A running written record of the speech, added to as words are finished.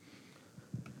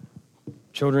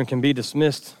Children can be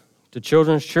dismissed to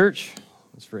Children's Church.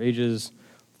 It's for ages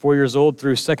 4 years old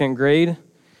through second grade.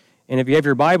 And if you have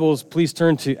your Bibles, please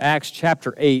turn to Acts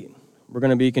chapter 8. We're going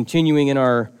to be continuing in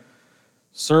our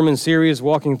sermon series,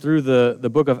 walking through the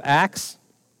book of Acts.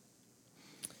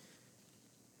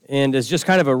 And as just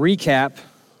kind of a recap,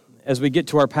 as we get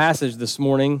to our passage this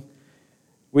morning,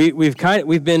 we've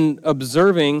been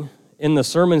observing in the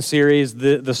sermon series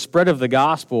the spread of the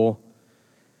gospel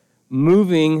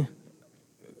moving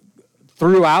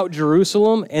throughout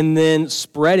Jerusalem and then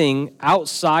spreading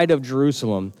outside of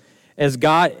Jerusalem as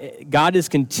God is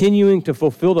continuing to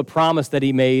fulfill the promise that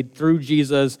he made through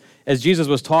Jesus. As Jesus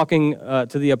was talking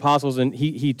to the apostles, and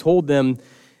he told them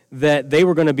that they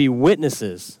were going to be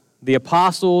witnesses. The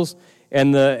apostles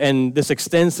and this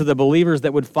extends to the believers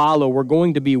that would follow, were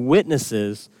going to be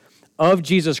witnesses of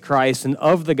Jesus Christ and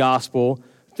of the gospel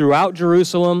throughout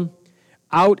Jerusalem,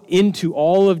 out into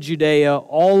all of Judea,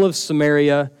 all of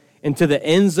Samaria, and to the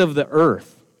ends of the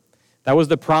earth. That was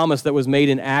the promise that was made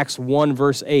in Acts 1,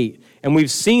 verse 8. And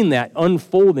we've seen that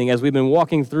unfolding as we've been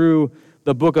walking through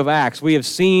the book of Acts. We have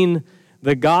seen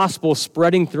the gospel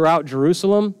spreading throughout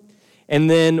Jerusalem. And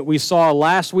then we saw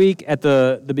last week at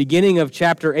the beginning of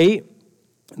chapter 8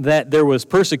 that there was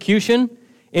persecution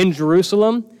in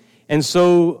Jerusalem. And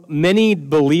so many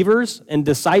believers and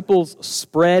disciples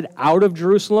spread out of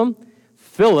Jerusalem,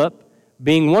 Philip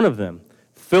being one of them.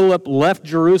 Philip left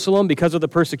Jerusalem because of the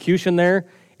persecution there,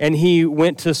 and he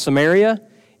went to Samaria,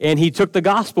 and he took the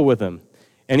gospel with him.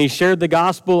 And he shared the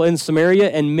gospel in Samaria,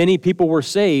 and many people were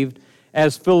saved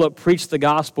as Philip preached the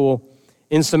gospel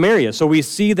in Samaria. So we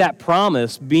see that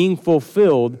promise being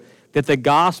fulfilled, that the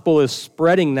gospel is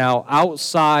spreading now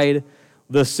outside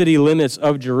the city limits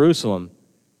of Jerusalem.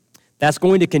 That's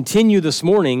going to continue this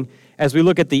morning as we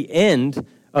look at the end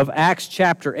of Acts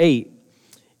chapter 8.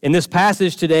 In this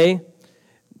passage today,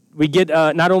 we get,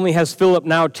 not only has Philip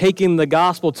now taken the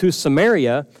gospel to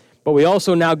Samaria, but we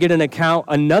also now get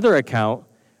another account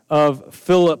of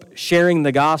Philip sharing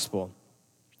the gospel.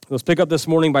 Let's pick up this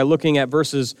morning by looking at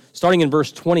starting in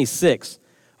verse 26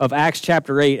 of Acts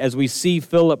chapter 8, as we see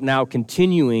Philip now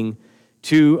continuing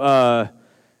to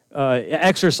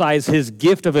exercise his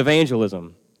gift of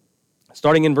evangelism.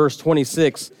 Starting in verse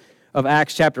 26 of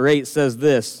Acts chapter 8 says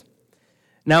this: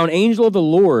 "Now an angel of the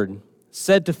Lord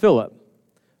said to Philip,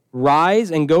 'Rise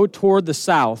and go toward the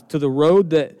south to the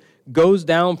road that goes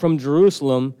down from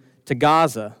Jerusalem to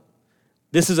Gaza.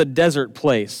 This is a desert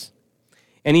place.'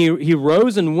 And he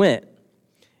rose and went.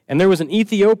 And there was an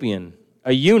Ethiopian,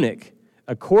 a eunuch,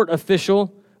 a court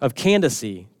official of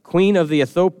Candace, queen of the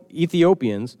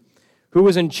Ethiopians, who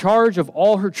was in charge of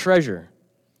all her treasure.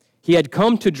 He had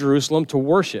come to Jerusalem to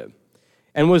worship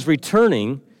and was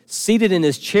returning, seated in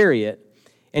his chariot,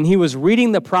 and he was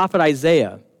reading the prophet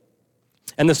Isaiah.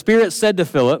 And the Spirit said to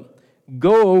Philip,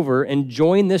 'Go over and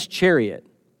join this chariot.'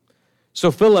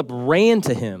 So Philip ran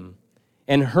to him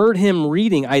and heard him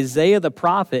reading Isaiah the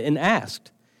prophet and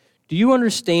asked, 'Do you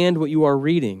understand what you are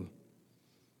reading?'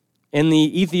 And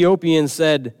the Ethiopian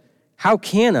said, 'How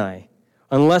can I,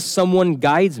 unless someone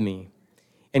guides me?'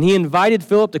 And he invited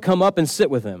Philip to come up and sit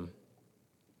with him."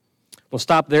 We'll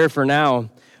stop there for now.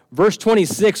 Verse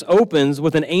 26 opens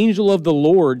with an angel of the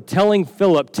Lord telling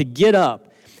Philip to get up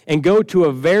and go to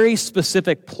a very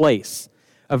specific place,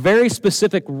 a very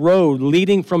specific road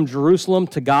leading from Jerusalem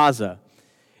to Gaza.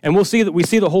 And we see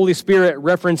the Holy Spirit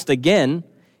referenced again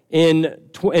in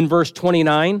verse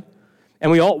 29,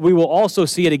 and we will also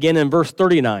see it again in verse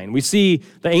 39. We see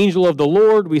the angel of the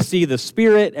Lord, we see the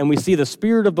Spirit, and we see the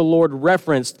Spirit of the Lord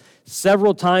referenced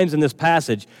several times in this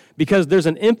passage, because there's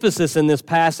an emphasis in this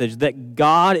passage that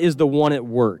God is the one at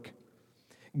work.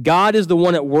 God is the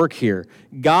one at work here.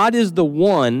 God is the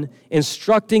one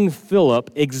instructing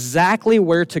Philip exactly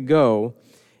where to go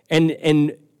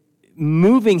and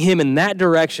moving him in that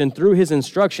direction through his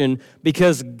instruction,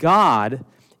 because God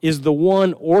is the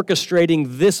one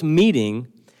orchestrating this meeting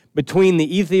between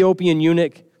the Ethiopian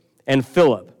eunuch and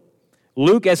Philip.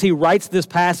 Luke, as he writes this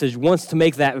passage, wants to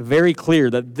make that very clear,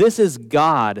 that this is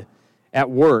God at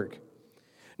work.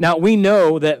 Now, we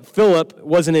know that Philip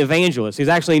was an evangelist. He's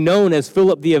actually known as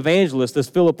Philip the Evangelist, this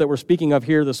Philip that we're speaking of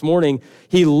here this morning.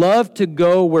 He loved to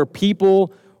go where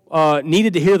people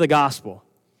needed to hear the gospel.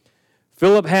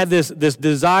 Philip had this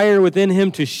desire within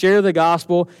him to share the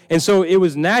gospel, and so it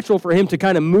was natural for him to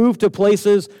kind of move to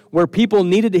places where people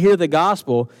needed to hear the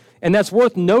gospel. And that's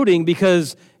worth noting,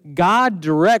 because God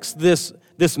directs this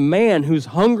man who's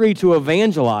hungry to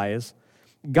evangelize,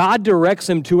 God directs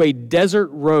him to a desert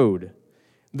road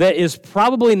that is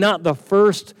probably not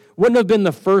wouldn't have been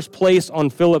the first place on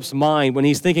Philip's mind when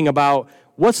he's thinking about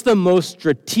what's the most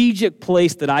strategic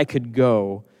place that I could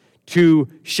go to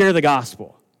share the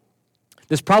gospel?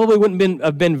 This probably wouldn't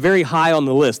have been very high on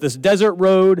the list. This desert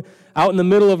road out in the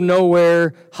middle of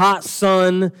nowhere, hot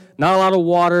sun, not a lot of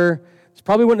water. This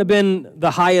probably wouldn't have been the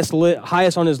highest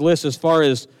on his list as far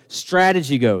as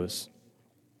strategy goes.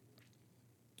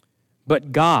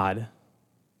 But God,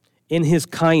 in his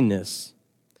kindness,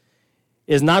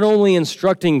 is not only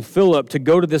instructing Philip to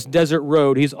go to this desert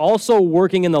road, he's also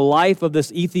working in the life of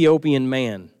this Ethiopian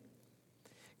man.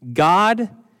 God,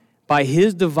 by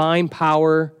his divine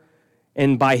power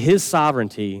and by his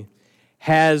sovereignty,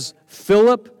 has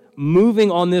Philip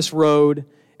moving on this road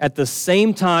at the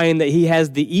same time that he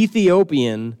has the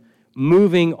Ethiopian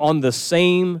moving on the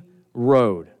same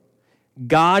road.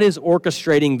 God is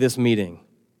orchestrating this meeting.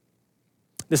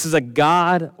 This is a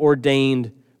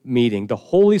God-ordained meeting. The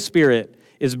Holy Spirit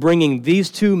is bringing these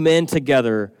two men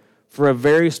together for a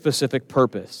very specific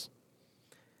purpose.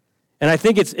 And I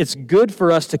think it's good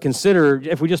for us to consider,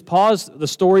 if we just pause the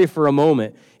story for a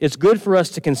moment, it's good for us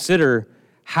to consider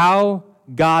how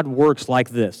God works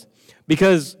like this.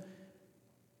 Because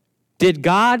did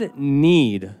God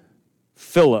need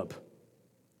Philip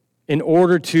in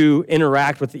order to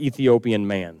interact with the Ethiopian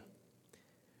man?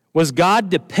 Was God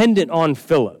dependent on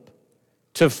Philip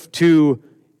to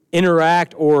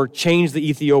interact or change the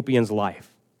Ethiopian's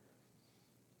life?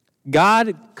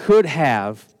 God could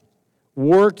have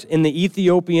worked in the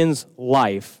Ethiopian's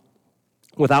life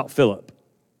without Philip.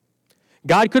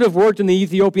 God could have worked in the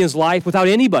Ethiopian's life without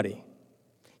anybody.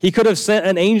 He could have sent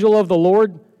an angel of the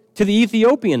Lord to the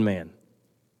Ethiopian man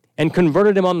and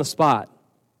converted him on the spot.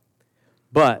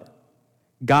 But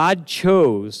God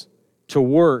chose to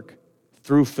work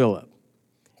through Philip.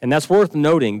 And that's worth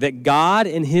noting, that God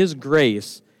in his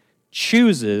grace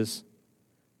chooses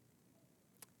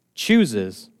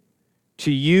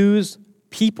to use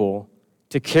people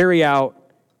to carry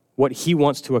out what he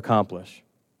wants to accomplish.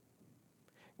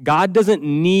 God doesn't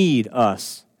need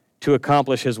us to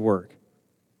accomplish his work.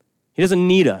 He doesn't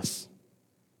need us,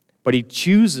 but he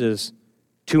chooses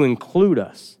to include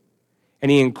us.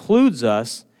 And he includes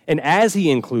us, and as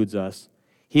he includes us,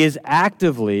 he is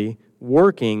actively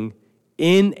working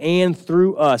in and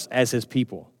through us as his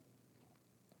people.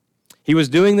 He was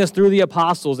doing this through the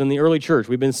apostles in the early church.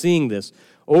 We've been seeing this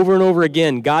over and over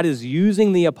again. God is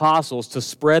using the apostles to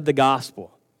spread the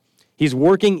gospel. He's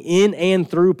working in and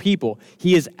through people.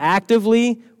 He is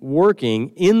actively working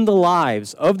in the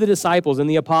lives of the disciples and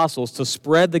the apostles to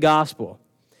spread the gospel.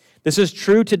 This is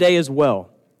true today as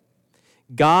well.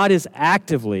 God is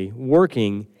actively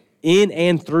working in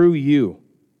and through you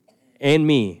and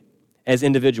me as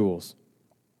individuals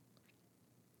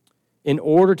in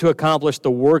order to accomplish the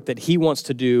work that he wants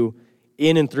to do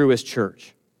in and through his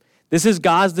church. This is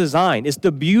God's design. It's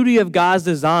the beauty of God's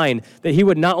design that he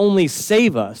would not only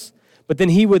save us, but then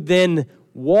he would then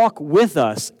walk with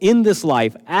us in this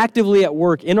life, actively at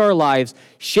work in our lives,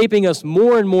 shaping us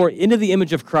more and more into the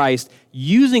image of Christ,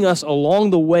 using us along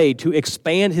the way to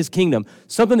expand his kingdom,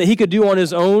 something that he could do on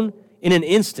his own in an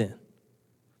instant,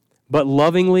 but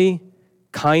lovingly,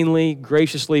 kindly,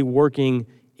 graciously working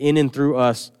in and through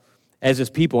us as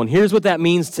his people. And here's what that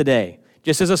means today,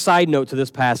 just as a side note to this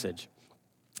passage.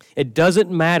 It doesn't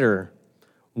matter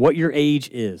what your age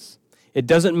is. It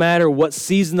doesn't matter what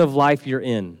season of life you're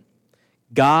in.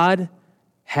 God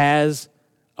has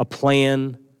a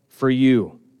plan for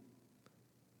you.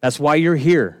 That's why you're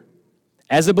here.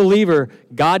 As a believer,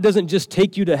 God doesn't just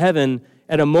take you to heaven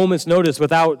at a moment's notice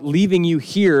without leaving you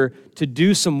here to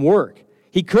do some work.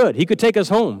 He could take us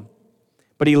home,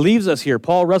 but he leaves us here.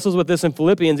 Paul wrestles with this in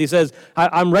Philippians. He says,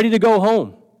 I'm ready to go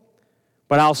home,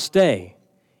 but I'll stay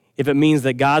if it means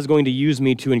that God's going to use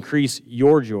me to increase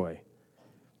your joy.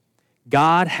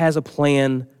 God has a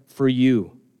plan for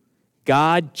you.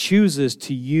 God chooses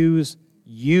to use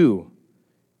you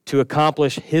to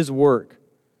accomplish his work.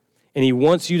 And he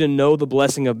wants you to know the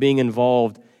blessing of being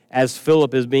involved as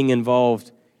Philip is being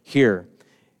involved here.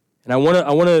 And I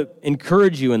want to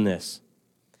encourage you in this.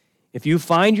 If you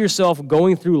find yourself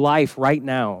going through life right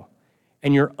now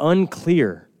and you're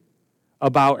unclear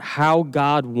about how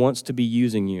God wants to be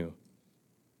using you,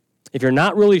 if you're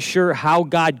not really sure how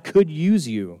God could use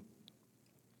you,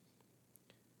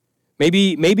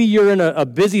 maybe you're in a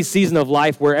busy season of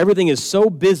life where everything is so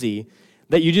busy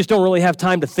that you just don't really have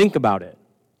time to think about it.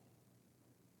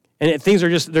 And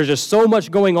there's just so much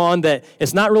going on that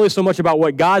it's not really so much about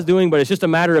what God's doing, but it's just a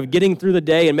matter of getting through the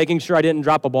day and making sure I didn't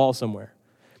drop a ball somewhere.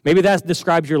 Maybe that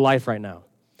describes your life right now.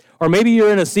 Or maybe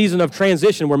you're in a season of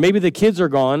transition where maybe the kids are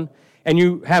gone and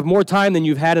you have more time than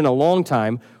you've had in a long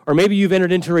time, Or maybe you've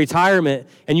entered into retirement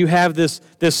and you have this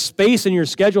space in your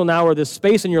schedule now or this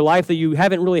space in your life that you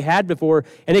haven't really had before,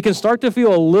 and it can start to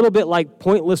feel a little bit like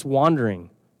pointless wandering.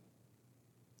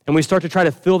 And we start to try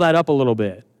to fill that up a little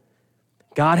bit.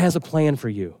 God has a plan for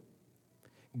you.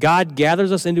 God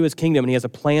gathers us into his kingdom, and he has a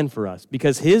plan for us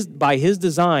because by his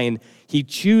design, he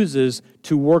chooses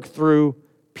to work through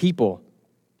people.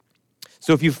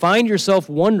 So if you find yourself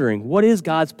wondering, what is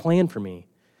God's plan for me?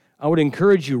 I would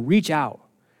encourage you, reach out.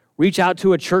 Reach out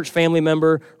to a church family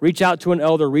member, reach out to an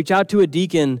elder, reach out to a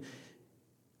deacon.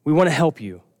 We want to help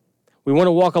you. We want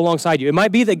to walk alongside you. It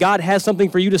might be that God has something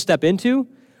for you to step into,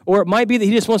 or it might be that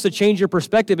he just wants to change your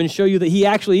perspective and show you that he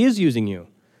actually is using you.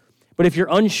 But if you're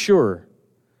unsure,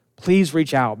 please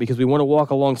reach out because we want to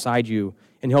walk alongside you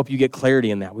and help you get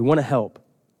clarity in that. We want to help.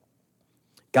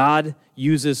 God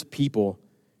uses people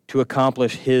to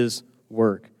accomplish his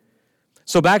work.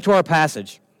 So back to our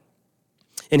passage.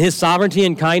 In his sovereignty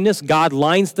and kindness, God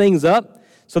lines things up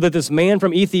so that this man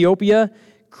from Ethiopia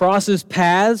crosses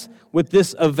paths with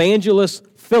this evangelist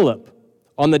Philip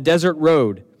on the desert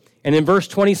road. And in verse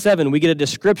 27, we get a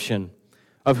description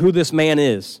of who this man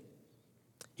is.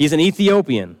 He's an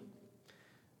Ethiopian.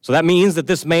 So that means that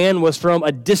this man was from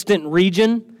a distant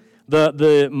region.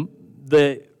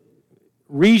 The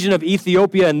region of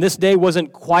Ethiopia in this day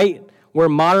wasn't quite where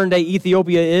modern-day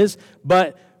Ethiopia is,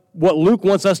 but what Luke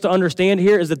wants us to understand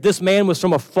here is that this man was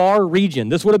from a far region.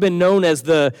 This would have been known as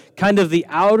the kind of the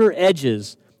outer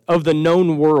edges of the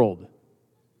known world.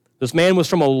 This man was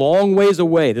from a long ways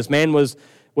away. This man was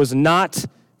not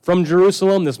from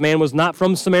Jerusalem. This man was not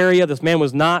from Samaria. This man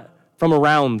was not from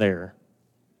around there.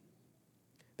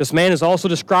 This man is also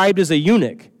described as a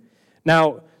eunuch.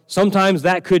 Now, sometimes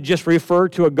that could just refer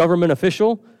to a government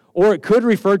official, or it could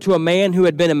refer to a man who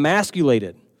had been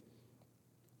emasculated,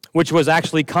 which was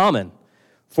actually common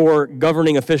for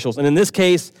governing officials. And in this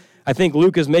case, I think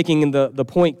Luke is making the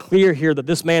point clear here that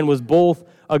this man was both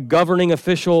a governing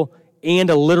official and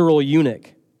a literal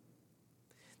eunuch.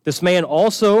 This man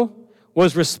also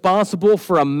was responsible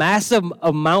for a massive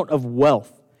amount of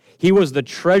wealth. He was the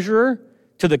treasurer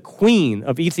to the queen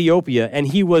of Ethiopia, and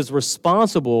he was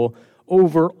responsible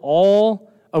over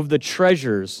all of the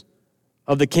treasures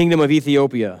of the kingdom of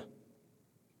Ethiopia.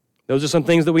 Those are some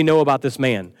things that we know about this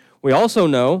man. We also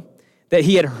know that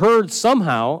he had heard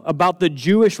somehow about the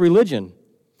Jewish religion.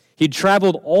 He'd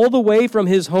traveled all the way from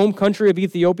his home country of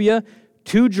Ethiopia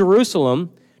to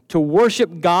Jerusalem to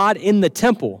worship God in the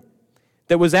temple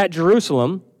that was at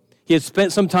Jerusalem. He had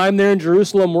spent some time there in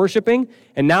Jerusalem worshiping,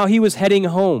 and now he was heading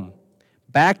home,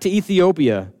 back to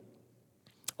Ethiopia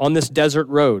on this desert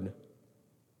road.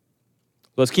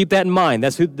 Let's keep that in mind.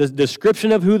 That's the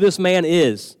description of who this man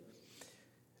is.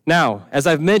 Now, as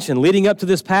I've mentioned, leading up to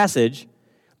this passage,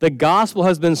 the gospel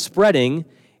has been spreading,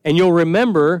 and you'll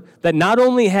remember that not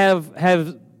only have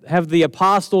the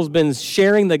apostles been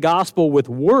sharing the gospel with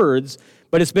words,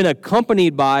 but it's been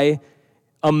accompanied by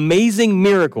amazing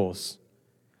miracles.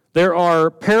 There are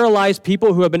paralyzed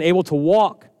people who have been able to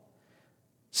walk,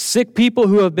 sick people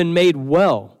who have been made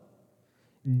well,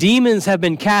 demons have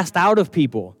been cast out of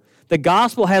people. The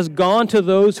gospel has gone to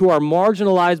those who are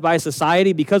marginalized by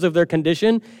society because of their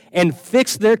condition and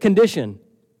fixed their condition.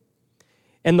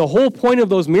 And the whole point of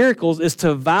those miracles is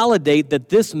to validate that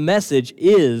this message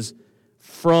is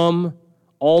from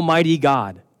Almighty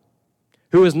God,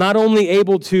 who is not only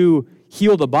able to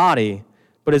heal the body,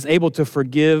 but is able to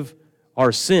forgive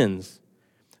our sins.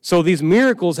 So these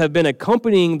miracles have been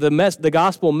accompanying the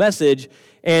gospel message,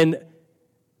 and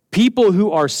people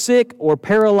who are sick or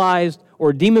paralyzed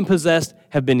or demon-possessed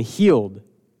have been healed.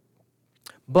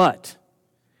 But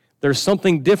there's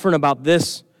something different about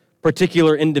this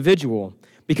particular individual,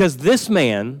 because this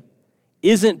man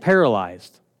isn't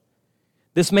paralyzed.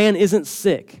 This man isn't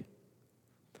sick.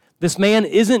 This man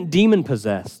isn't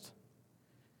demon-possessed.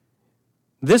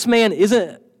 This man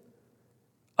isn't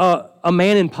a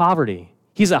man in poverty.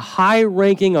 He's a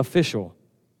high-ranking official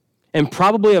and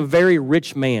probably a very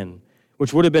rich man,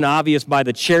 which would have been obvious by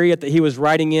the chariot that he was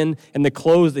riding in and the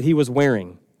clothes that he was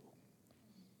wearing.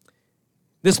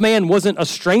 This man wasn't a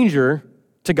stranger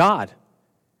to God.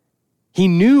 He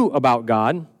knew about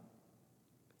God.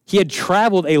 He had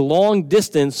traveled a long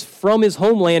distance from his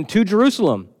homeland to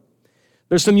Jerusalem.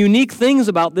 There's some unique things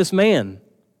about this man.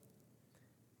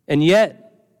 And yet,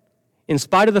 in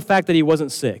spite of the fact that he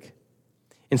wasn't sick,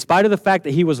 in spite of the fact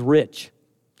that he was rich,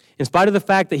 in spite of the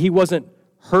fact that he wasn't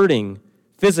hurting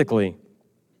physically,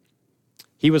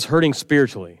 he was hurting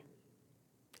spiritually.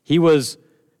 He was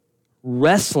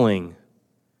wrestling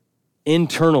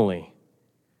internally.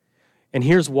 And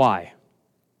here's why.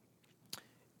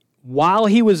 While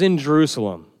he was in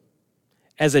Jerusalem,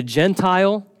 as a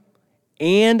Gentile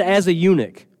and as a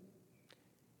eunuch,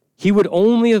 he would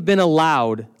only have been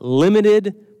allowed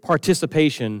limited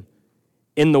participation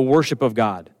in the worship of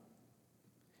God.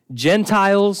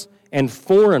 Gentiles and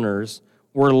foreigners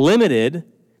were limited,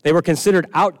 they were considered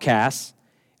outcasts,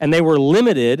 and they were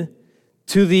limited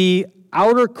to the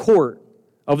outer court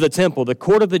of the temple, the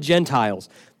court of the Gentiles.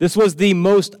 This was the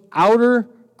most outer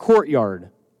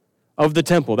courtyard of the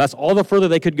temple. That's all the further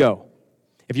they could go,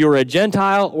 if you were a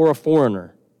Gentile or a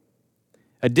foreigner.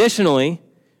 Additionally,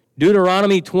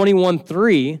 Deuteronomy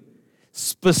 21:3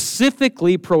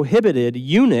 specifically prohibited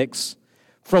eunuchs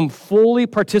from fully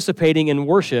participating in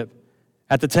worship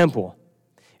at the temple.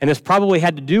 And this probably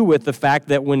had to do with the fact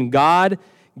that when God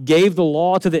gave the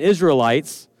law to the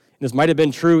Israelites, and this might have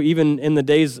been true even in the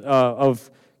days of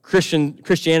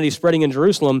Christianity spreading in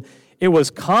Jerusalem, it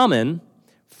was common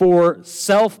for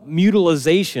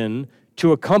self-mutilization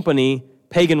to accompany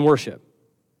pagan worship.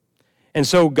 And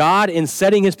so God, in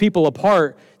setting his people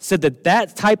apart, said that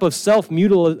that type of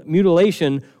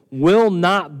self-mutilation will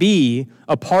not be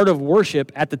a part of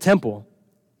worship at the temple.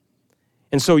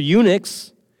 And so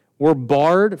eunuchs were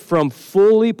barred from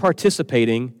fully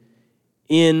participating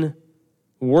in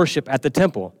worship at the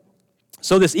temple.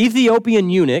 So this Ethiopian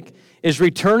eunuch is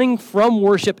returning from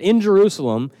worship in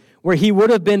Jerusalem, where he would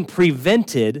have been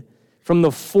prevented from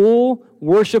the full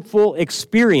worshipful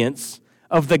experience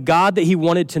of the God that he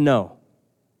wanted to know.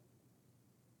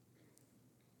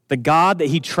 The God that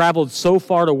he traveled so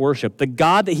far to worship, the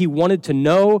God that he wanted to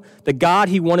know, the God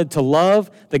he wanted to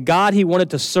love, the God he wanted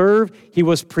to serve, he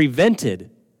was prevented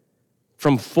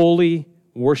from fully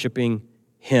worshiping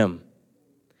him.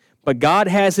 But God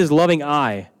has his loving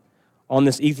eye on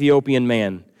this Ethiopian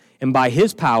man, and by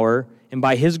his power and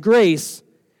by his grace,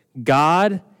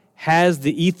 God has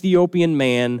the Ethiopian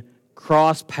man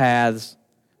cross paths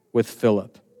with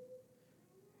Philip.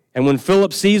 And when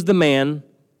Philip sees the man,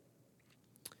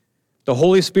 the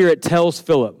Holy Spirit tells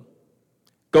Philip,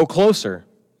 go closer.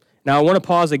 Now, I want to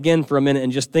pause again for a minute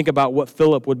and just think about what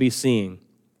Philip would be seeing.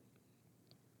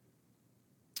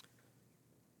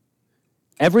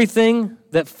 Everything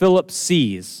that Philip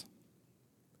sees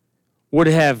would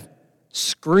have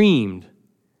screamed,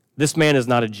 this man is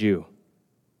not a Jew.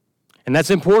 And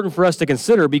that's important for us to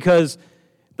consider because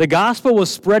the gospel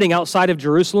was spreading outside of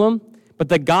Jerusalem, but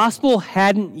the gospel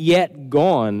hadn't yet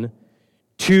gone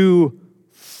to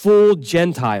full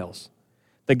Gentiles.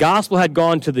 The gospel had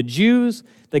gone to the Jews,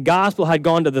 the gospel had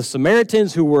gone to the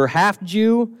Samaritans who were half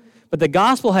Jew, but the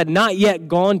gospel had not yet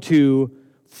gone to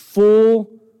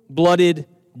full-blooded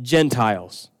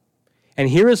Gentiles. And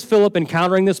here is Philip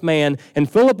encountering this man, and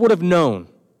Philip would have known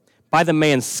by the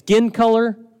man's skin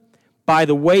color, by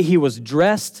the way he was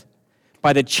dressed,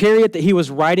 by the chariot that he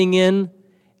was riding in,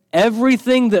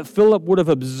 everything that Philip would have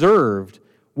observed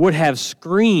would have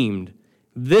screamed,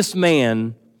 this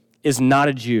man is not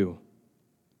a Jew.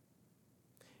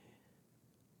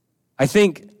 I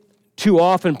think too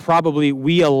often probably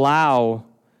we allow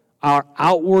our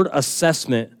outward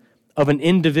assessment of an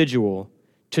individual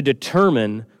to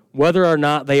determine whether or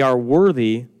not they are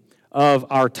worthy of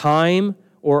our time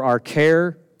or our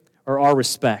care or our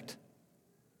respect.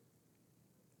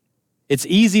 It's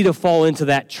easy to fall into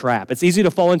that trap. It's easy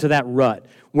to fall into that rut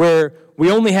where we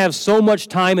only have so much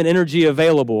time and energy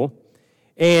available,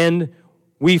 and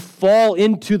we fall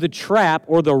into the trap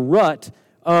or the rut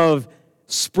of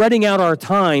spreading out our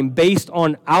time based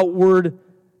on outward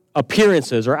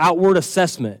appearances or outward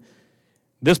assessment.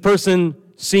 This person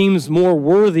seems more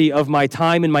worthy of my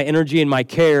time and my energy and my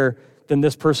care than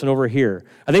this person over here.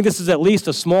 I think this is at least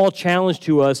a small challenge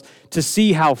to us to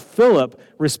see how Philip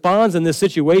responds in this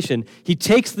situation. He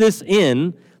takes this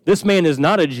in. This man is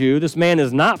not a Jew. This man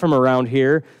is not from around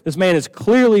here. This man is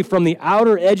clearly from the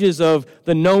outer edges of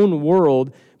the known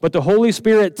world. But the Holy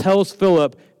Spirit tells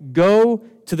Philip, go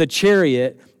to the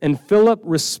chariot, and Philip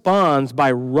responds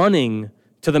by running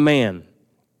to the man.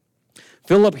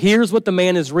 Philip hears what the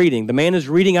man is reading. The man is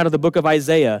reading out of the book of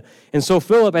Isaiah. And so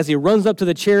Philip, as he runs up to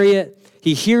the chariot,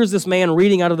 he hears this man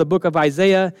reading out of the book of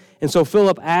Isaiah. And so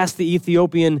Philip asks the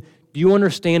Ethiopian, do you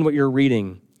understand what you're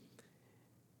reading?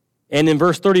 And in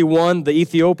verse 31, the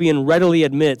Ethiopian readily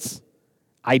admits,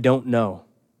 I don't know.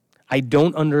 I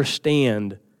don't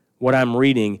understand what I'm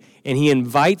reading. And he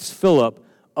invites Philip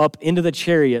up into the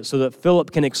chariot so that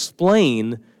Philip can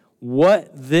explain what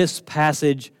this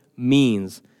passage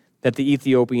means that the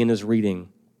Ethiopian is reading.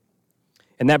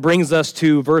 And that brings us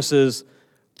to verses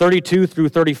 32 through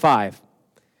 35.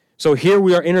 So here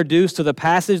we are introduced to the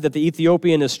passage that the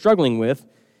Ethiopian is struggling with.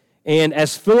 And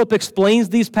as Philip explains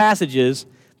these passages,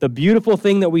 the beautiful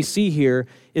thing that we see here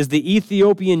is the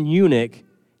Ethiopian eunuch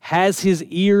has his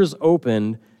ears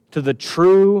opened to the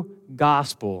true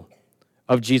gospel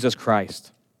of Jesus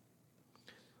Christ.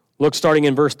 Look, starting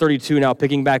in verse 32 now,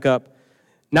 picking back up.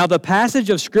 Now the passage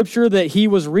of Scripture that he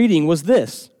was reading was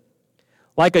this: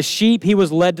 like a sheep he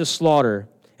was led to slaughter,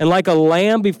 and like a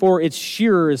lamb before its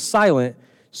shearer is silent,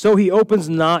 so he opens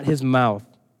not his mouth.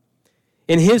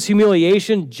 In his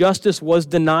humiliation, justice was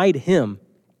denied him.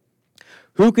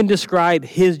 Who can describe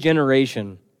his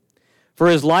generation? For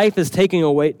his life is taken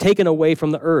away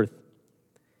from the earth.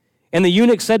 And the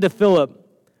eunuch said to Philip,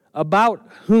 about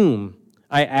whom,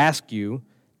 I ask you,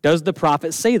 does the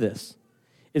prophet say this?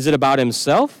 Is it about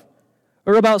himself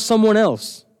or about someone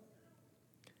else?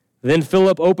 Then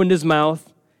Philip opened his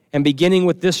mouth, and beginning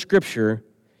with this scripture,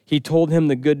 he told him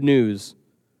the good news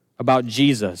about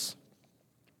Jesus.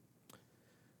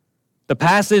 The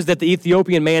passage that the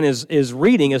Ethiopian man is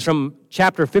reading is from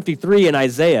chapter 53 in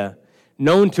Isaiah,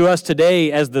 known to us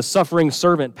today as the suffering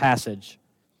servant passage.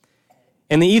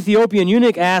 And the Ethiopian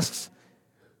eunuch asks,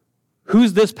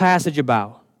 who's this passage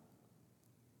about?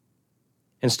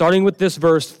 And starting with this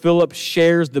verse, Philip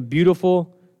shares the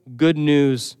beautiful good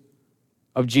news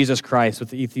of Jesus Christ with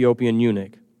the Ethiopian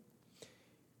eunuch.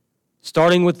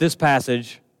 Starting with this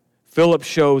passage, Philip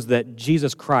shows that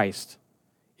Jesus Christ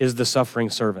is the suffering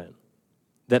servant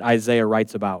that Isaiah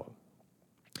writes about.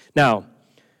 Now,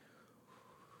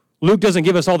 Luke doesn't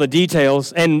give us all the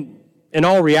details, and in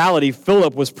all reality,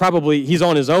 Philip was he's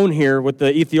on his own here with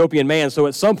the Ethiopian man, so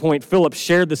at some point, Philip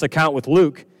shared this account with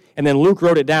Luke, and then Luke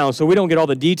wrote it down, so we don't get all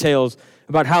the details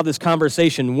about how this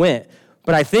conversation went.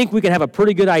 But I think we can have a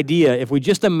pretty good idea if we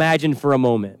just imagine for a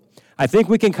moment. I think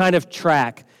we can kind of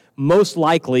track, most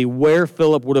likely, where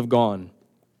Philip would have gone.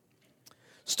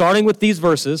 Starting with these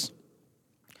verses,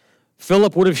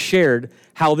 Philip would have shared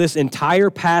how this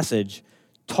entire passage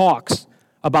talks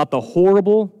about the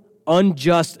horrible,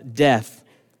 unjust death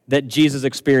that Jesus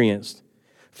experienced.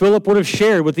 Philip would have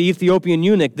shared with the Ethiopian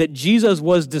eunuch that Jesus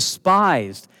was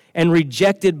despised and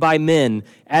rejected by men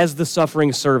as the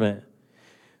suffering servant.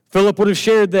 Philip would have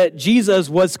shared that Jesus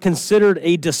was considered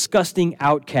a disgusting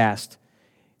outcast.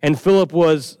 And Philip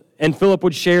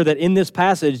would share that in this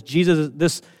passage,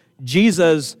 this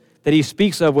Jesus that he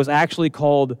speaks of was actually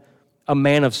called a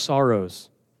man of sorrows.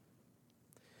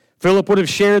 Philip would have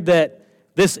shared that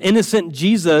this innocent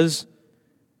Jesus,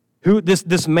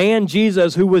 this man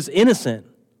Jesus who was innocent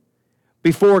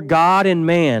before God and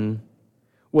man,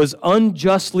 was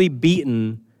unjustly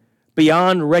beaten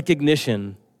beyond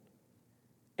recognition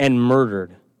and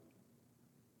murdered.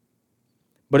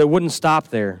 But it wouldn't stop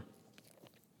there.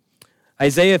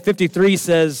 Isaiah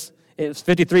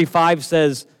 53:5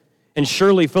 says, and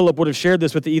surely Philip would have shared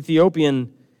this with the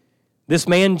Ethiopian, this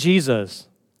man Jesus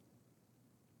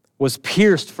was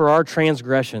pierced for our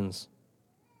transgressions.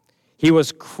 He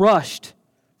was crushed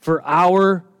for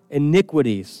our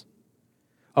iniquities.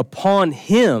 Upon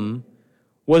him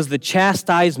was the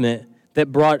chastisement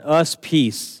that brought us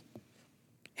peace,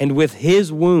 and with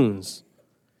his wounds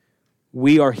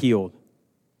we are healed.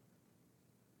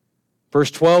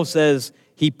 Verse 12 says,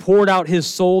 he poured out his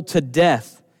soul to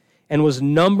death and was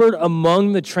numbered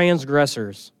among the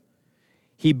transgressors.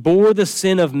 He bore the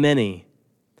sin of many,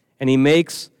 and he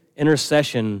makes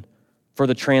intercession for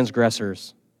the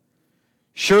transgressors.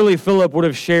 Surely Philip would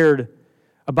have shared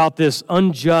about this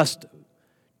unjust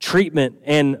treatment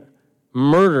and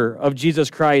murder of Jesus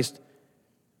Christ,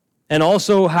 and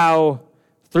also how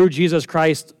through Jesus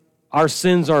Christ our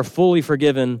sins are fully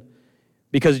forgiven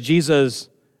because Jesus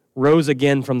rose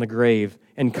again from the grave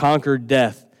and conquered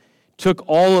death, took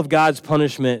all of God's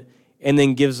punishment, and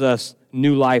then gives us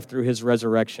new life through his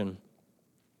resurrection.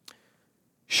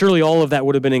 Surely all of that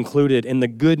would have been included in the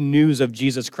good news of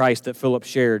Jesus Christ that Philip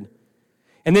shared.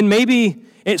 And then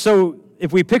so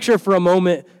if we picture for a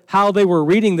moment how they were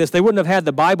reading this, they wouldn't have had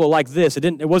the Bible like this.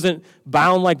 It wasn't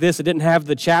bound like this. It didn't have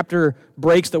the chapter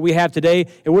breaks that we have today.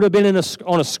 It would have been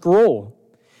on a scroll.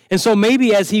 And so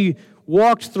maybe as he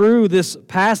walked through this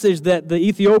passage that the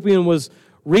Ethiopian was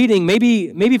reading,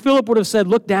 maybe Philip would have said,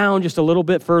 look down just a little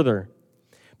bit further.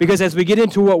 Because as we get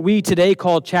into what we today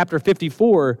call chapter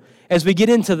 54, as we get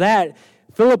into that,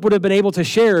 Philip would have been able to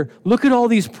share, look at all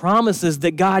these promises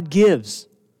that God gives.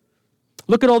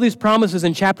 Look at all these promises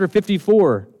in chapter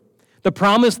 54. The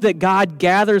promise that God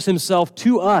gathers himself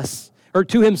to us, or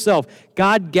to himself.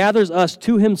 God gathers us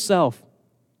to himself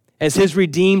as his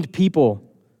redeemed people.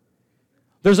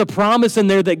 There's a promise in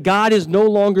there that God is no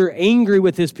longer angry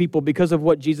with his people because of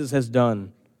what Jesus has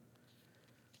done.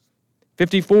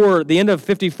 54, the end of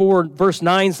 54, verse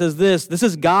 9 says this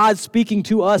is God speaking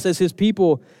to us as his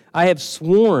people. I have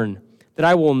sworn that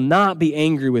I will not be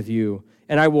angry with you,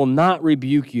 and I will not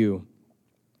rebuke you.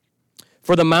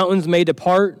 For the mountains may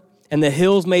depart, and the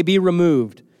hills may be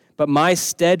removed, but my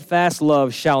steadfast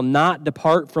love shall not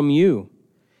depart from you,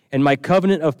 and my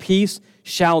covenant of peace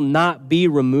shall not be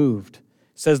removed,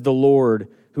 says the Lord,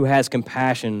 who has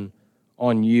compassion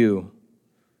on you.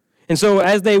 And so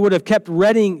as they would have kept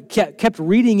reading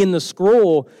in the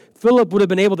scroll, Philip would have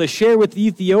been able to share with the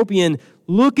Ethiopian,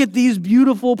 look at these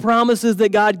beautiful promises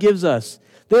that God gives us.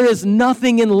 There is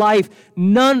nothing in life,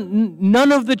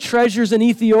 none of the treasures in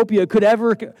Ethiopia could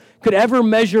ever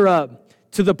measure up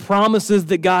to the promises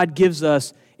that God gives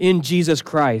us in Jesus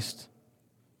Christ.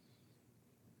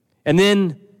 And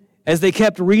then, as they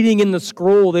kept reading in the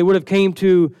scroll, they would have came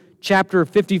to chapter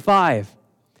 55,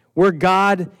 where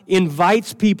God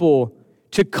invites people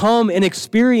to come and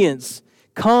experience,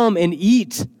 come and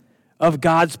eat of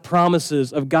God's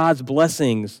promises, of God's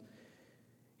blessings.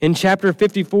 In chapter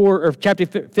 54 or chapter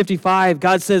 55,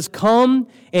 God says, "Come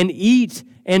and eat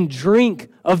and drink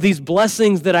of these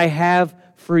blessings that I have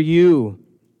for you."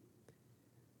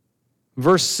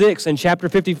 Verse 6 in chapter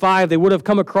 55, they would have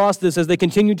come across this as they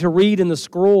continued to read in the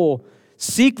scroll.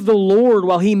 "Seek the Lord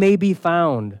while he may be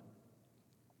found.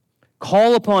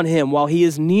 Call upon him while he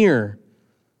is near.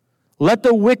 Let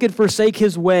the wicked forsake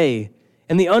his way,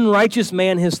 and the unrighteous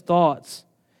man his thoughts.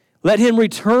 Let him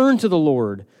return to the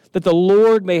Lord, that the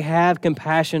Lord may have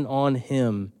compassion on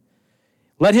him.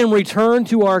 Let him return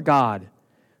to our God,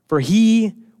 for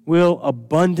he will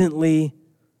abundantly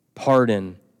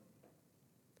pardon."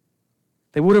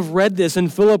 They would have read this,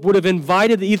 and Philip would have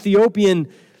invited the Ethiopian,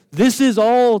 this is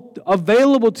all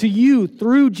available to you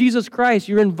through Jesus Christ.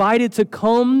 You're invited to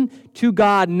come to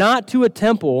God, not to a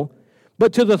temple,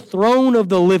 but to the throne of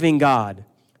the living God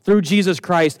through Jesus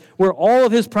Christ, where all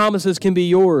of his promises can be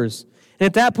yours. And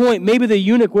at that point, maybe the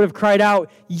eunuch would have cried out,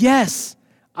 "Yes,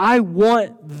 I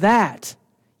want that.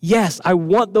 Yes, I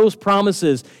want those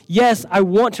promises. Yes, I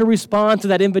want to respond to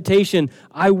that invitation.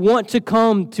 I want to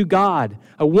come to God.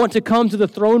 I want to come to the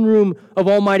throne room of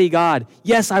Almighty God.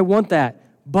 Yes, I want that.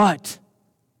 But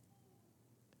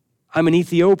I'm an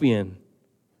Ethiopian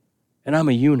and I'm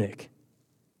a eunuch."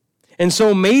 And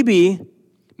so maybe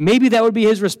that would be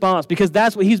his response, because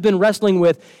that's what he's been wrestling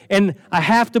with. And I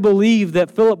have to believe that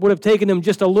Philip would have taken him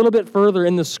just a little bit further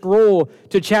in the scroll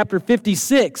to chapter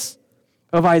 56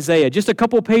 of Isaiah, just a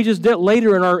couple pages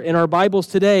later in our Bibles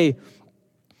today,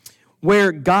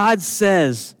 where God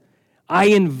says, "I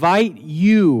invite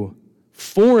you,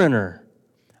 foreigner.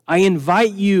 I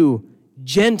invite you,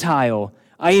 Gentile.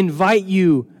 I invite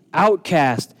you,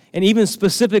 outcast. And even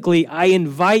specifically, I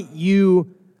invite you,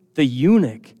 the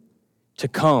eunuch, to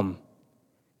come.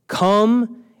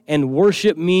 Come and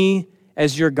worship me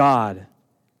as your God."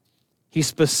 He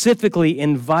specifically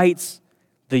invites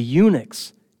the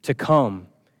eunuchs to come.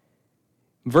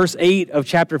 Verse 8 of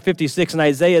chapter 56 in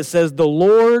Isaiah says, "The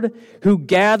Lord who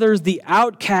gathers the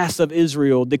outcasts of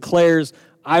Israel declares,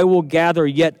 I will gather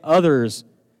yet others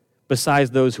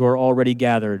besides those who are already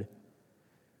gathered."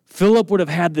 Philip would have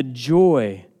had the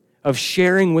joy of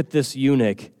sharing with this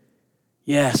eunuch,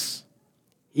 yes,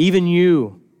 even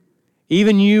you,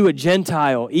 a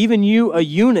Gentile, even you, a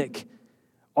eunuch,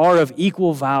 are of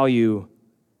equal value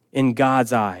in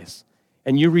God's eyes.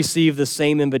 And you receive the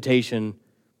same invitation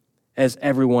as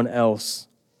everyone else.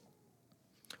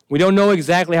 We don't know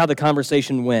exactly how the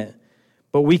conversation went,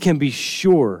 but we can be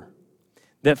sure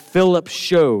that Philip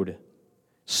showed,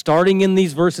 starting in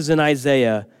these verses in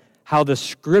Isaiah, how the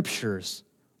scriptures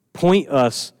point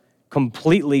us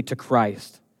completely to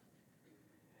Christ.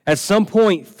 At some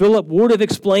point, Philip would have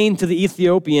explained to the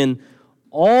Ethiopian,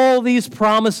 all these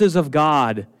promises of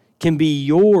God can be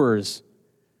yours.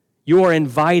 You are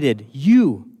invited.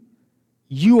 You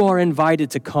are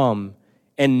invited to come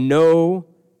and know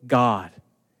God.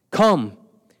 Come,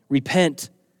 repent,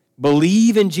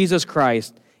 believe in Jesus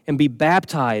Christ, and be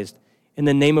baptized in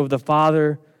the name of the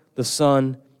Father, the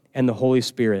Son, and the Holy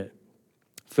Spirit.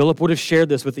 Philip would have shared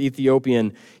this with the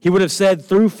Ethiopian. He would have said,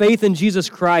 through faith in Jesus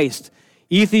Christ,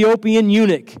 Ethiopian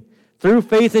eunuch, through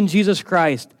faith in Jesus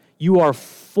Christ, you are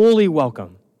fully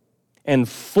welcome and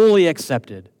fully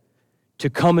accepted to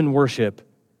come and worship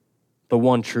the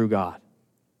one true God.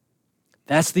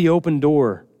 That's the open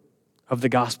door of the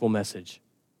gospel message.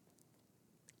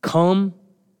 Come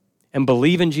and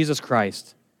believe in Jesus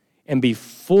Christ and be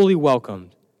fully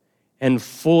welcomed and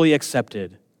fully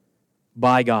accepted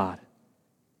by God.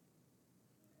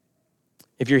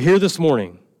 If you're here this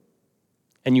morning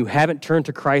and you haven't turned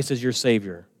to Christ as your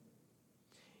Savior,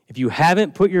 if you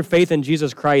haven't put your faith in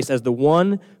Jesus Christ as the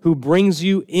one who brings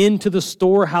you into the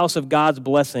storehouse of God's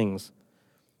blessings,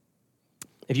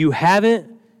 if you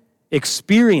haven't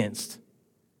experienced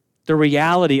the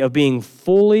reality of being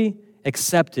fully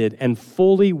accepted and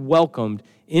fully welcomed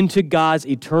into God's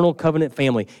eternal covenant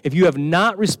family. If you have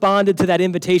not responded to that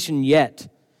invitation yet,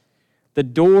 the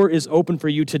door is open for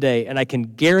you today, and I can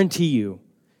guarantee you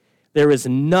there is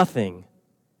nothing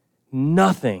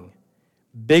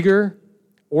bigger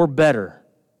or better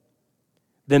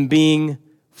than being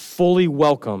fully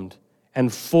welcomed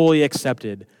and fully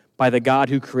accepted by the God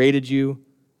who created you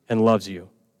and loves you.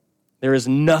 There is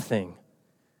nothing.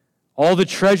 All the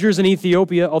treasures in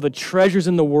Ethiopia, all the treasures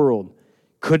in the world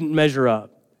couldn't measure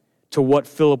up to what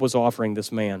Philip was offering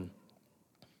this man.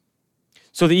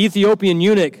 So the Ethiopian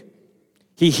eunuch,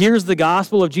 he hears the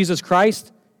gospel of Jesus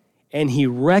Christ, and he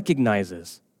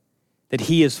recognizes that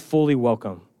he is fully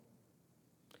welcome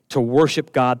to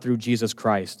worship God through Jesus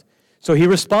Christ. So he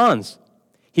responds.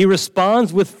 He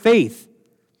responds with faith.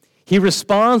 He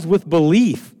responds with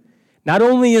belief. Not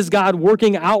only is God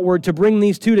working outward to bring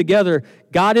these two together,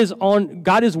 God is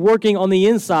working on the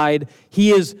inside. He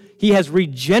has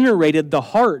regenerated the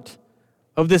heart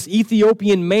of this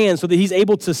Ethiopian man so that he's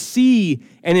able to see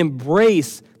and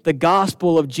embrace the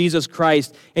gospel of Jesus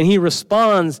Christ. And he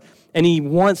responds, and he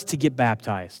wants to get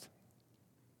baptized.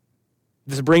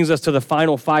 This brings us to the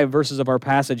final 5 verses of our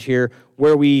passage here,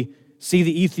 where we see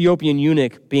the Ethiopian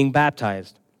eunuch being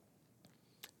baptized.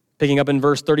 Picking up in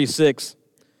verse 36.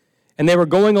 And they were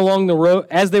going along the road.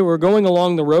 As they were going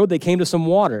along the road, they came to some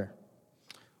water,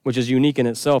 which is unique in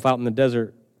itself out in the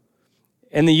desert.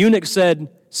 And the eunuch said,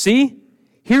 "See,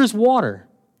 here's water.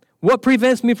 What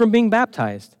prevents me from being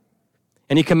baptized?"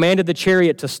 And he commanded the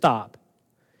chariot to stop.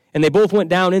 And they both went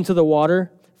down into the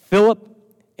water, Philip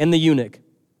and the eunuch,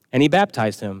 and he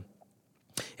baptized him.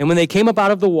 And when they came up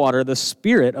out of the water, the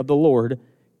Spirit of the Lord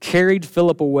carried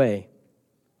Philip away.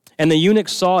 And the eunuch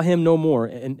saw him no more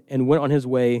and went on his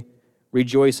way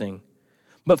rejoicing.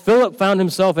 But Philip found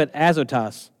himself at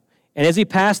Azotus, and as he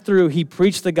passed through, he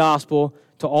preached the gospel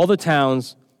to all the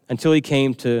towns until he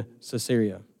came to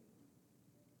Caesarea.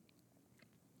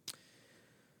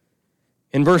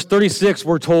 In verse 36,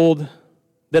 we're told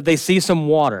that they see some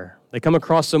water. They come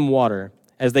across some water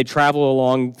as they travel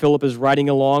along. Philip is riding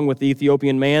along with the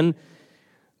Ethiopian man.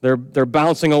 They're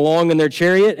bouncing along in their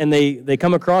chariot, and they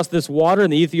come across this water,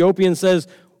 and the Ethiopian says,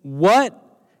 "What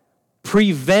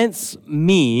prevents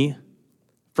me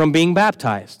from being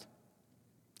baptized?"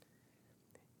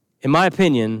 In my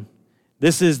opinion,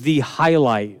 this is the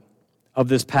highlight of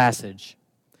this passage,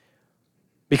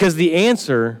 because the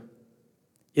answer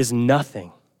is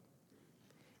nothing.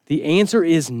 The answer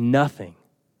is nothing.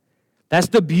 That's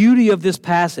the beauty of this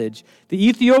passage. The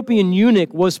Ethiopian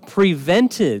eunuch was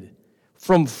prevented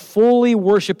from fully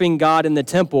worshiping God in the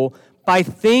temple by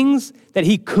things that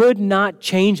he could not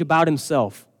change about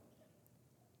himself.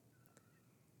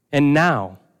 And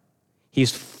now,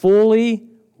 he's fully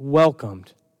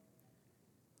welcomed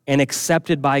and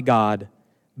accepted by God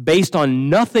based on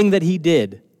nothing that he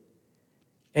did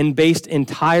and based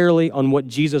entirely on what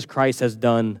Jesus Christ has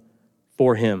done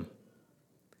for him.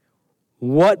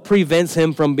 What prevents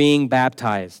him from being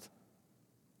baptized?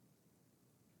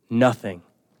 Nothing.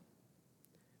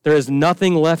 There is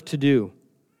nothing left to do.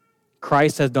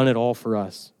 Christ has done it all for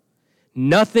us.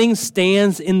 Nothing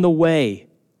stands in the way.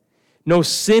 No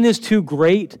sin is too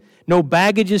great. No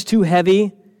baggage is too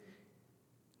heavy.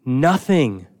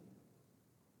 Nothing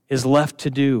is left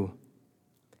to do.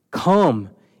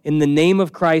 Come, in the name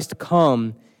of Christ,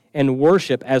 come and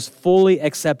worship as fully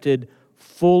accepted,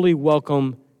 fully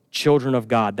welcome children of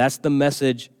God. That's the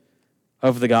message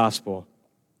of the gospel.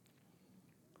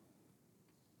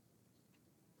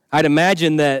 I'd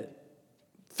imagine that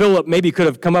Philip maybe could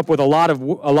have come up with a lot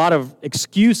of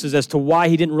excuses as to why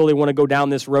he didn't really want to go down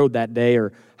this road that day,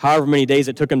 or however many days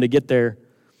it took him to get there.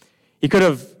 He could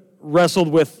have wrestled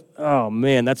with, oh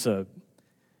man, that's going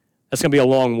to be a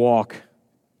long walk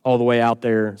all the way out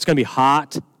there. It's going to be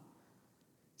hot.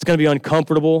 It's going to be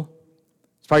uncomfortable.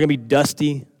 It's probably going to be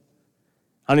dusty.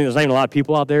 I mean, there's not even a lot of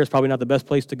people out there. It's probably not the best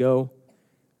place to go.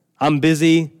 I'm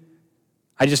busy.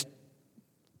 I just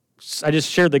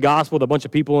shared the gospel with a bunch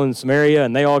of people in Samaria,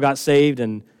 and they all got saved,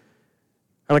 and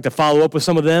I'd like to follow up with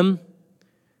some of them.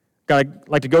 I'd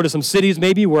like to go to some cities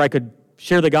maybe where I could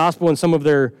share the gospel in some of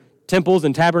their temples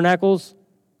and tabernacles,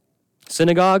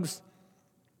 synagogues.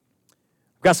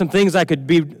 I've got some things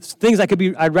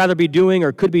I'd rather be doing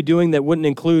or could be doing that wouldn't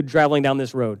include traveling down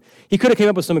this road. He could have came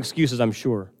up with some excuses, I'm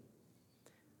sure.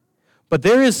 But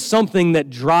there is something that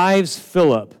drives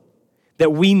Philip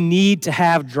that we need to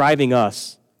have driving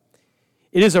us.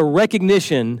 It is a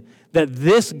recognition that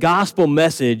this gospel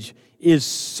message is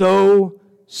so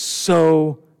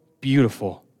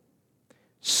beautiful,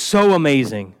 so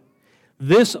amazing.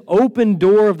 This open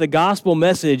door of the gospel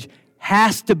message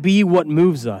has to be what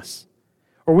moves us,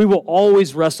 or we will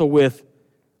always wrestle with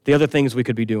the other things we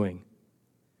could be doing.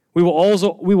 We will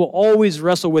always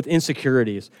wrestle with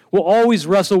insecurities. We'll always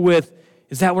wrestle with,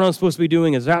 is that what I'm supposed to be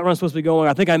doing? Is that what I'm supposed to be going?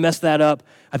 I think I messed that up.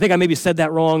 I think I maybe said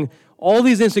that wrong. All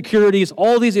these insecurities,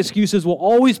 all these excuses will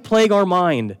always plague our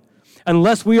mind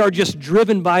unless we are just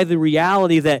driven by the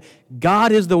reality that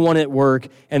God is the one at work,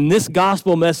 and this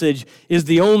gospel message is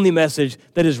the only message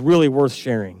that is really worth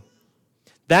sharing.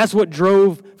 That's what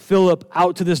drove Philip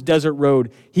out to this desert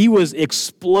road. He was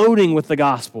exploding with the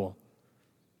gospel.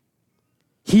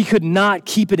 He could not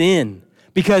keep it in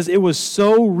because it was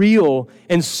so real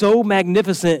and so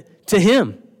magnificent to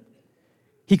him.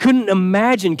 He couldn't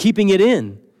imagine keeping it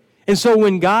in. And so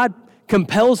when God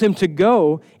compels him to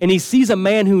go and he sees a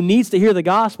man who needs to hear the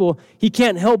gospel, he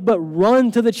can't help but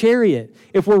run to the chariot.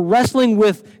 If we're wrestling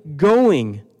with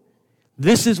going,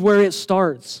 this is where it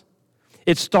starts.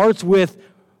 It starts with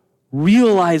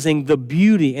realizing the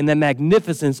beauty and the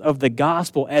magnificence of the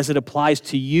gospel as it applies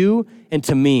to you and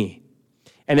to me.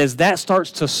 And as that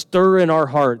starts to stir in our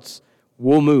hearts,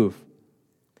 we'll move.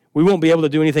 We won't be able to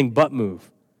do anything but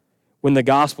move when the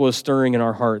gospel is stirring in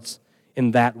our hearts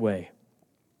in that way.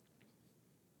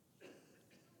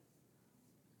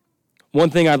 One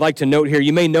thing I'd like to note here,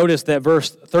 you may notice that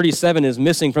verse 37 is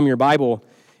missing from your Bible.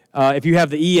 If you have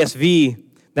the ESV,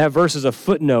 that verse is a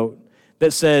footnote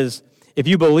that says, if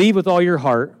you believe with all your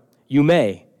heart, you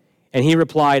may. And he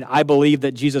replied, I believe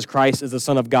that Jesus Christ is the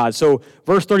Son of God. So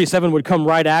verse 37 would come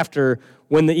right after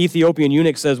when the Ethiopian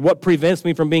eunuch says, what prevents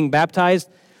me from being baptized?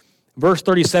 Verse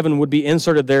 37 would be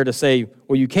inserted there to say,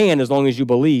 well, you can as long as you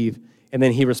believe. And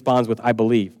then he responds with, I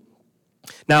believe.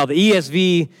 Now, the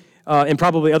ESV and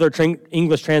probably other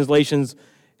English translations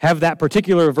have that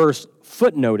particular verse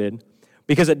footnoted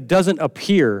because it doesn't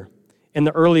appear in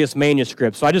the earliest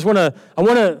manuscript. So I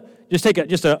want to just take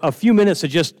a few minutes to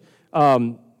just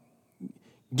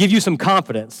give you some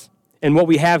confidence in what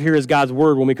we have here as God's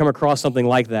word when we come across something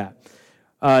like that.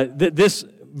 This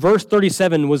verse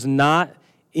 37 was not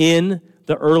in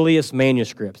the earliest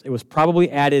manuscripts. It was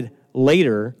probably added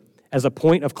later as a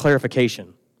point of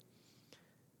clarification.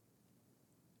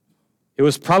 It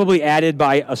was probably added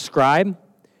by a scribe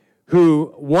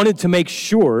who wanted to make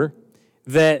sure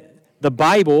that the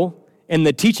Bible and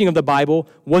the teaching of the Bible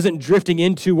wasn't drifting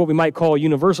into what we might call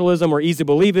universalism or easy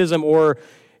believism, or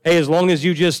hey, as long as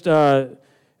you just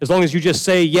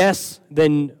say yes,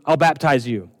 then I'll baptize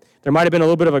you. There might have been a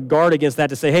little bit of a guard against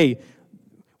that to say, hey,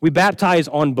 we baptize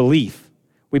on belief.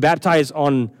 We baptize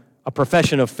on a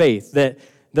profession of faith, that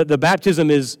the baptism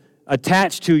is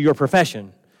attached to your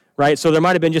profession, right? So there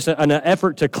might have been just an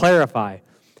effort to clarify,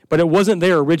 but it wasn't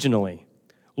there originally.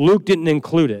 Luke didn't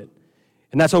include it,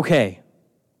 and that's okay.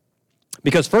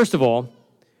 Because first of all,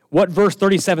 what verse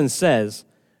 37 says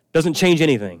doesn't change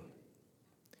anything.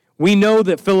 We know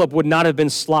that Philip would not have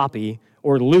been sloppy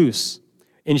or loose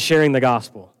in sharing the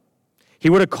gospel. He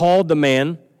would have called the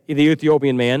man, the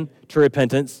Ethiopian man, to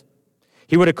repentance.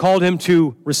 He would have called him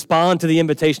to respond to the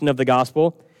invitation of the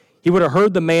gospel. He would have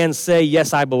heard the man say,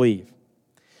 yes, I believe.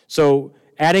 So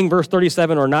adding verse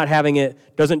 37 or not having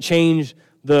it doesn't change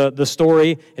the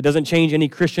story. It doesn't change any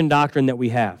Christian doctrine that we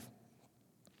have.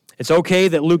 It's okay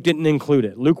that Luke didn't include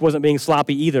it. Luke wasn't being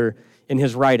sloppy either in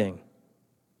his writing.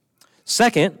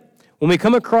 Second, when we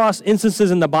come across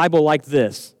instances in the Bible like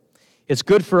this, it's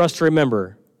good for us to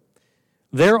remember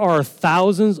there are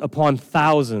thousands upon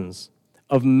thousands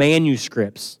of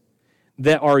manuscripts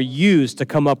that are used to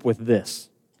come up with this.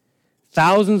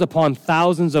 Thousands upon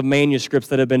thousands of manuscripts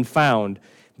that have been found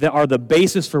that are the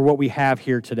basis for what we have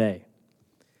here today.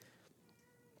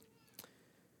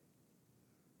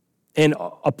 And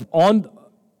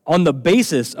on the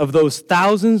basis of those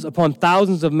thousands upon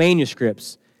thousands of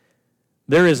manuscripts,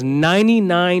 there is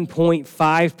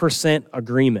 99.5%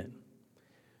 agreement.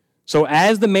 So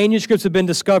as the manuscripts have been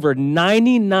discovered,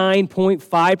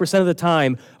 99.5% of the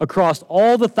time, across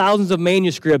all the thousands of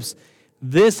manuscripts,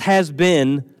 this has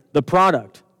been the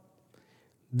product.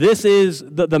 This is,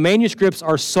 the manuscripts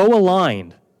are so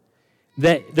aligned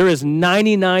that there is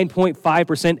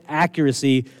 99.5%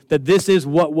 accuracy that this is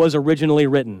what was originally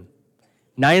written.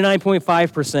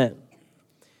 99.5%.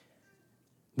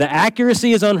 The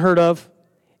accuracy is unheard of,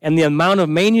 and the amount of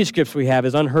manuscripts we have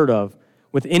is unheard of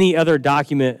with any other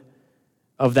document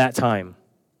of that time.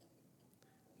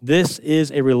 This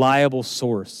is a reliable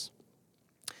source.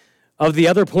 Of the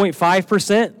other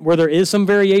 0.5% where there is some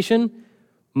variation,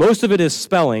 most of it is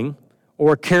spelling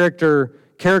or character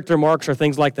marks or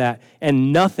things like that,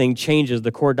 and nothing changes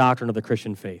the core doctrine of the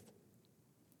Christian faith.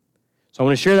 So I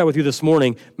want to share that with you this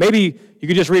morning. Maybe you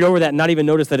could just read over that and not even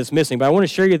notice that it's missing, but I want to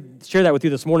share that with you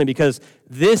this morning because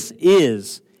this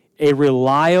is a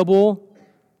reliable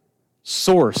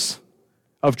source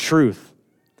of truth,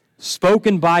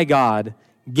 spoken by God,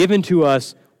 given to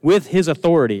us with His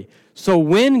authority. So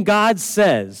when God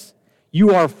says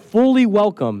you are fully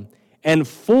welcome and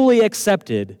fully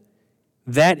accepted,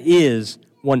 that is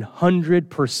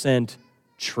 100%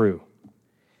 true.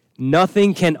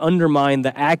 Nothing can undermine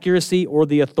the accuracy or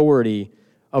the authority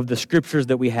of the scriptures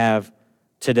that we have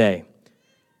today.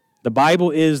 The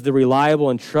Bible is the reliable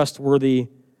and trustworthy,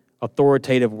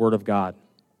 authoritative Word of God.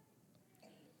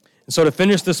 And so to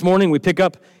finish this morning, we pick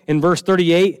up in verse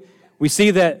 38. We see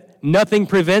that nothing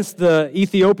prevents the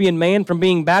Ethiopian man from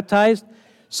being baptized.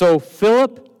 So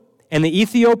Philip and the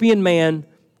Ethiopian man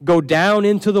go down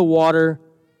into the water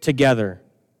together.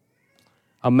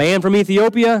 A man from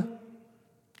Ethiopia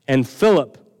and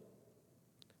Philip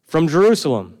from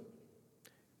Jerusalem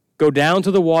go down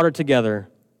to the water together,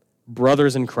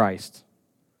 brothers in Christ.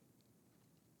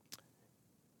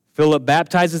 Philip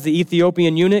baptizes the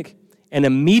Ethiopian eunuch, and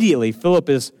immediately Philip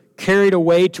is carried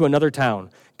away to another town.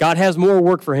 God has more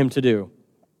work for him to do.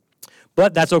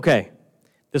 But that's okay.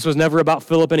 This was never about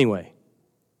Philip anyway.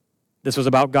 This was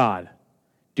about God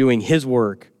doing His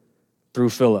work through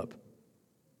Philip.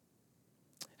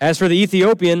 As for the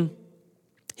Ethiopian,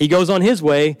 he goes on his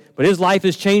way, but his life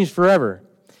is changed forever.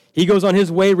 He goes on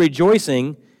his way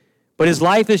rejoicing, but his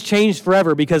life is changed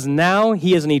forever because now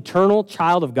he is an eternal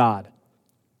child of God.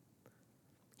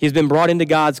 He's been brought into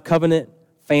God's covenant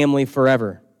family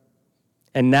forever.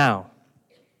 And now,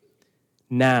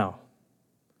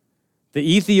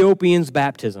 the Ethiopian's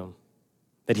baptism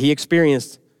that he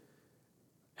experienced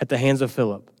at the hands of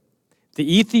Philip,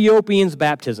 the Ethiopian's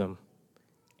baptism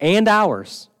and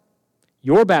ours,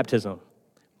 your baptism,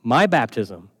 my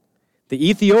baptism, the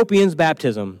Ethiopian's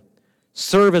baptism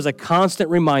serve as a constant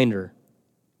reminder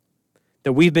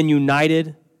that we've been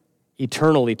united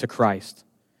eternally to Christ.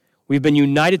 We've been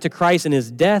united to Christ in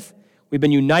His death. We've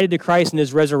been united to Christ in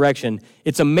His resurrection.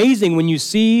 It's amazing when you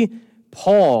see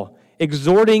Paul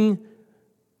exhorting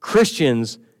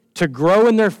Christians to grow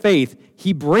in their faith.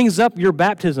 He brings up your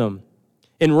baptism.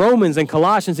 In Romans and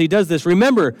Colossians, he does this.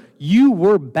 Remember, you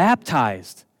were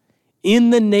baptized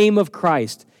in the name of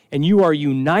Christ, and you are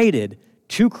united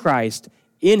to Christ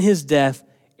in His death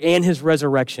and His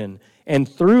resurrection. And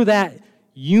through that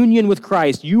union with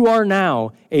Christ, you are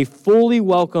now a fully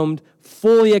welcomed,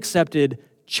 fully accepted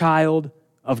child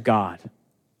of God.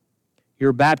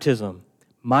 Your baptism,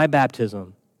 my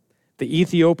baptism, the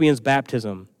Ethiopian's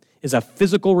baptism, is a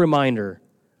physical reminder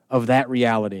of that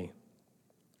reality.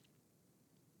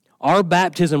 Our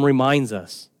baptism reminds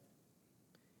us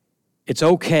it's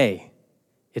okay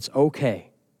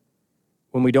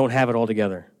when we don't have it all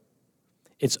together.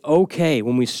 It's okay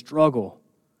when we struggle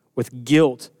with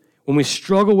guilt, when we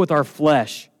struggle with our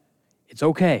flesh. It's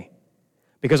okay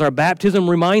because our baptism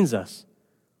reminds us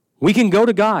we can go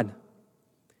to God.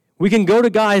 We can go to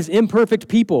God as imperfect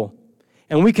people,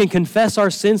 and we can confess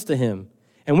our sins to Him,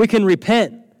 and we can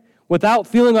repent without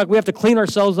feeling like we have to clean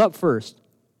ourselves up first.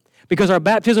 Because our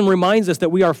baptism reminds us that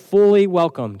we are fully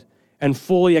welcomed and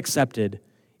fully accepted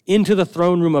into the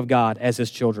throne room of God as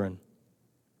His children.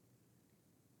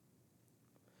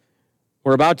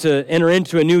 We're about to enter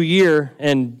into a new year,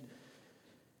 and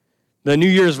the New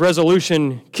Year's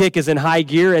resolution kick is in high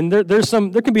gear, and there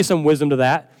can be some wisdom to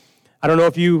that. I don't know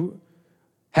if you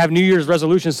have New Year's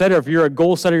resolutions set or if you're a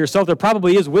goal setter yourself. There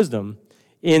probably is wisdom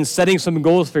in setting some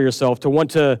goals for yourself to want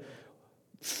to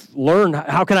learn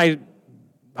how can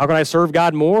I serve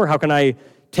God more? How can I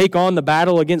take on the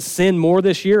battle against sin more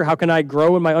this year? How can I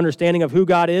grow in my understanding of who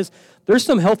God is? There's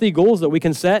some healthy goals that we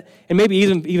can set, and maybe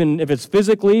even if it's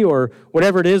physically or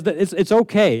whatever it is, that it's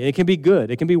okay. It can be good.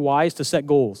 It can be wise to set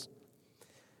goals.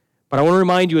 But I want to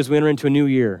remind you as we enter into a new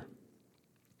year,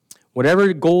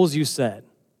 whatever goals you set,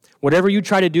 whatever you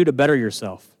try to do to better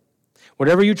yourself,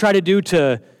 whatever you try to do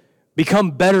to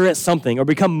become better at something or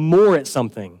become more at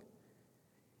something,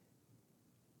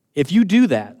 if you do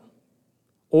that,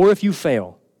 or if you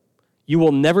fail, you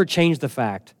will never change the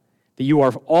fact that you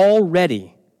are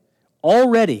already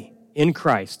in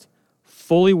Christ,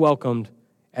 fully welcomed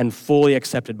and fully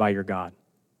accepted by your God.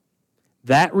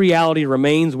 That reality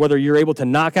remains whether you're able to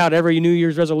knock out every New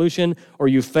Year's resolution or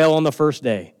you fail on the first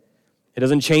day. It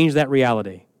doesn't change that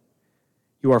reality.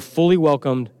 You are fully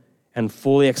welcomed and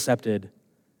fully accepted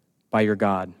by your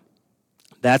God.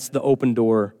 That's the open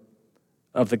door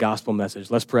of the gospel message.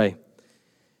 Let's pray.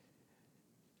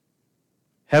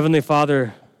 Heavenly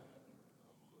Father,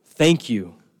 thank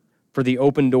you for the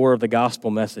open door of the gospel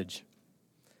message.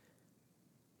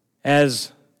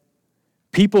 As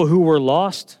people who were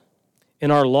lost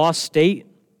in our lost state,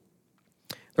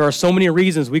 there are so many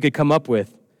reasons we could come up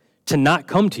with to not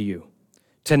come to you,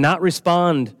 to not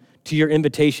respond to your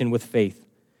invitation with faith,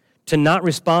 to not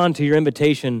respond to your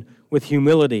invitation with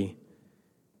humility,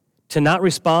 to not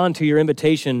respond to your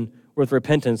invitation with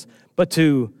repentance, but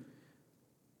to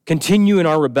continue in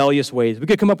our rebellious ways. We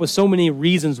could come up with so many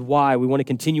reasons why we want to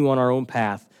continue on our own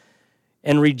path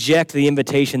and reject the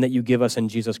invitation that you give us in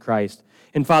Jesus Christ.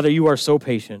 And Father, you are so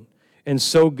patient and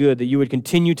so good that you would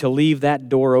continue to leave that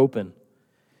door open.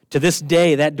 To this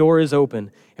day, that door is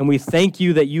open, and we thank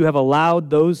you that you have allowed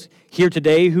those here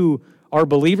today who are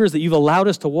believers, that you've allowed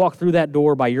us to walk through that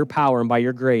door by your power and by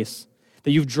your grace,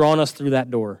 that you've drawn us through that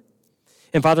door.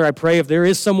 And Father, I pray if there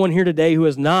is someone here today who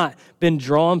has not been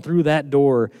drawn through that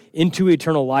door into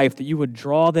eternal life, that you would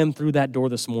draw them through that door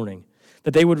this morning,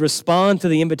 that they would respond to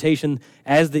the invitation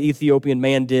as the Ethiopian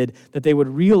man did, that they would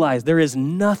realize there is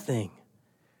nothing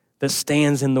that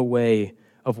stands in the way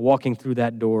of walking through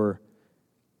that door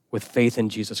with faith in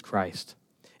Jesus Christ.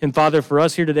 And Father, for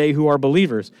us here today who are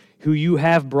believers, who you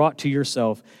have brought to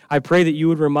yourself, I pray that you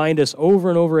would remind us over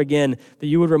and over again, that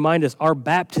you would remind us our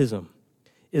baptism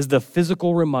is the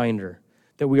physical reminder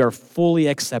that we are fully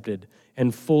accepted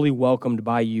and fully welcomed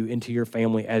by you into your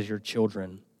family as your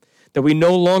children. That we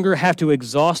no longer have to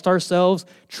exhaust ourselves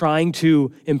trying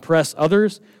to impress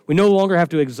others. We no longer have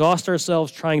to exhaust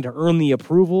ourselves trying to earn the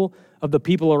approval of the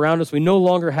people around us. We no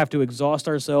longer have to exhaust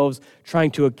ourselves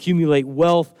trying to accumulate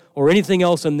wealth or anything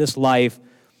else in this life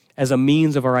as a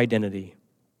means of our identity.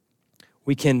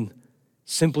 We can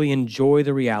simply enjoy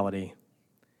the reality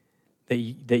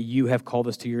that you have called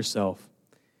us to yourself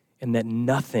and that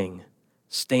nothing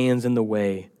stands in the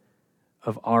way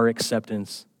of our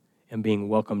acceptance and being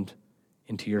welcomed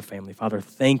into your family. Father,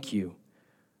 thank you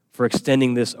for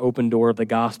extending this open door of the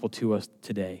gospel to us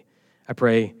today. I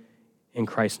pray in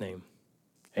Christ's name.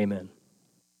 Amen.